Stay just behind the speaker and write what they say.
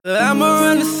I'ma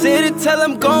run the city till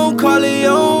I'm gon' call it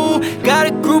on. Got a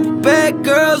group of bad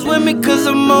girls with me cause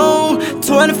I'm on.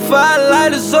 25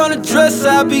 lighters on the dress,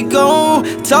 I be gone.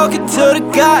 Talking to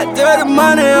the God, dirty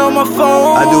money on my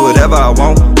phone. I do whatever I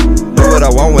want, do what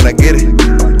I want when I get it.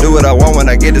 Do what I want when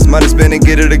I get this money, spend it,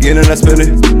 get it again and I spend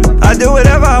it. I do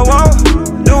whatever I want,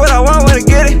 do what I want when I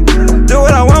get it. Do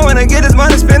what I want when I get this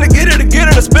money, spend it, get it again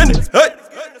and I spend it. Hey.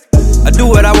 I do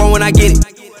what I want when I get it.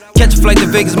 Catch a flight to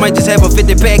Vegas, might just have a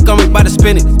 50 pack on me by the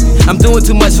spin it. I'm doing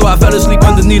too much, so I fell asleep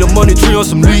underneath a money tree on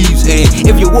some leaves. And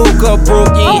if you woke up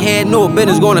broke, you ain't had no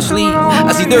business going to sleep.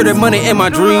 I see dirty money in my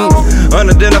dreams.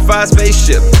 Unidentified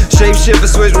spaceship, shape shift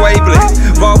and switch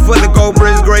wavelength. Vault full of gold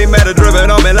bricks, gray matter driven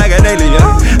on me like an alien.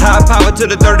 High power to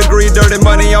the third degree, dirty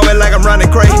money on me like I'm running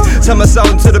crazy.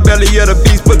 Somersault to the belly of the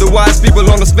beast, put the wise people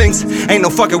on the Sphinx. Ain't no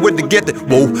fucking with the get it,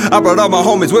 whoa. I brought all my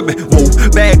homies with me, whoa.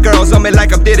 Bad girls on me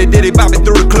like I'm diddy, bopping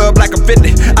through the club like I'm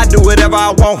 50. I do whatever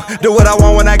I want, do what I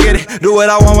want when I get it. Do what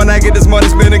I want when I get this money,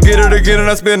 spend it, get it again and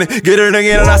I spend it. Get it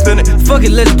again and I spend it. Fuck it,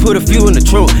 let's put a few in the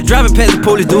trunk. Driving past the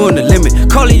police doing the limit.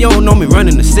 Corleone on me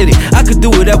running the city. I could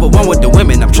do whatever I want with the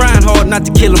women. I'm trying hard not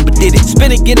to kill them, but did it.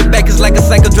 Spin it, get it back, it's like a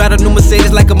cycle. Drive a new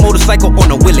Mercedes like a motorcycle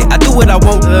on a wheelie. I do what I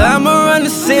want. I'ma run the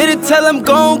city till I'm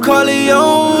gon'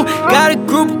 Corleone. Got a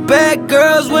group of bad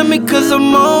girls with me cause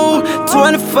I'm on.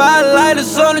 25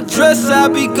 lighters on the dress, I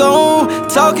be gone.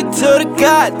 Talking to the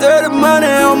God, dirty money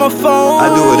on my phone.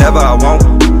 I do whatever I want,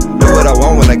 do what I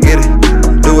want when I get it.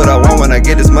 Do what I want when I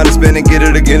get this money, spend it, get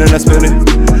it again and I spend it.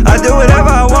 I do whatever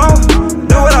I want,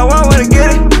 do what I want when I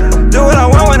get it. Do what I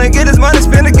want when I get this money,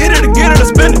 spend it, get it again and I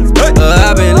spend it. Hey.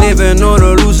 I've been living on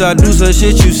the loose, I do some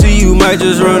shit you see, you might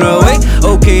just run away.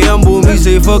 Okay, I'm boom, me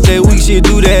say fuck that, we should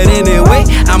do that anyway.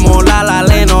 I'm on La La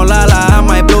Land, on La La, I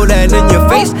might blow that in your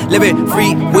face. Living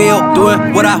free will,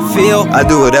 doing what I feel. I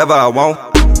do whatever I want,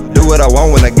 do what I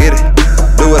want when I get it.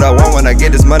 Do what I want when I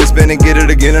get this money, spend it, get it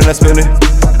again and I spend it.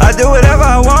 I do whatever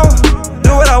I want,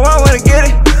 do what I want when I get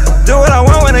it. Do what I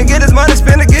want when I get this money,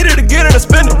 spend it, get it again and I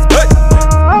spend it. Hey.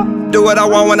 Do what I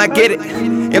want when I get it.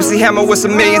 MC Hammer with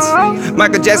some millions,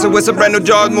 Michael Jackson with some brand new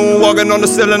jaws, moonwalking on the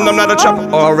ceiling. I'm not a trapper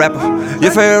or a rapper.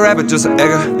 Your favorite rapper, just an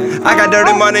egger. I got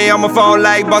dirty money on my phone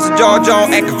like Boss George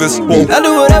on activist. Whoa. I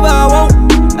do whatever I want,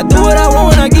 I do what I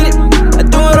want when I get it. I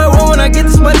do what I want when I get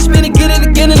this money, spend it, get it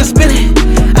again and I spend it.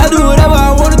 I do whatever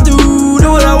I wanna do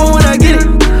what I want when I get it.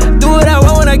 Do what I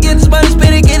want when I get this money,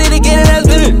 spend it, get it again and I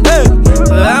spend it. Hey.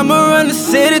 I'ma run the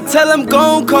city till I'm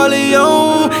gon'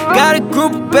 Corleone. Got a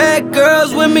group of bad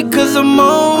girls with me cause I'm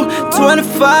on.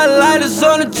 25 lighters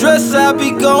on the dress, I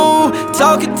be gone.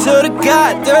 Talking to the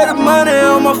God, dirty money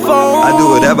on my phone. I do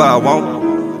whatever I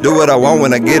want, do what I want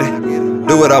when I get it.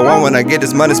 Do what I want when I get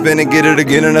this money, spend it, get it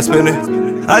again and I spend it.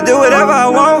 I do whatever I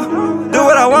want, do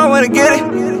what I want when I get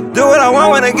it. Do what I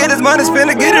want when I get this money, spend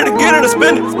it, get it again and I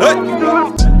spend it. Hey.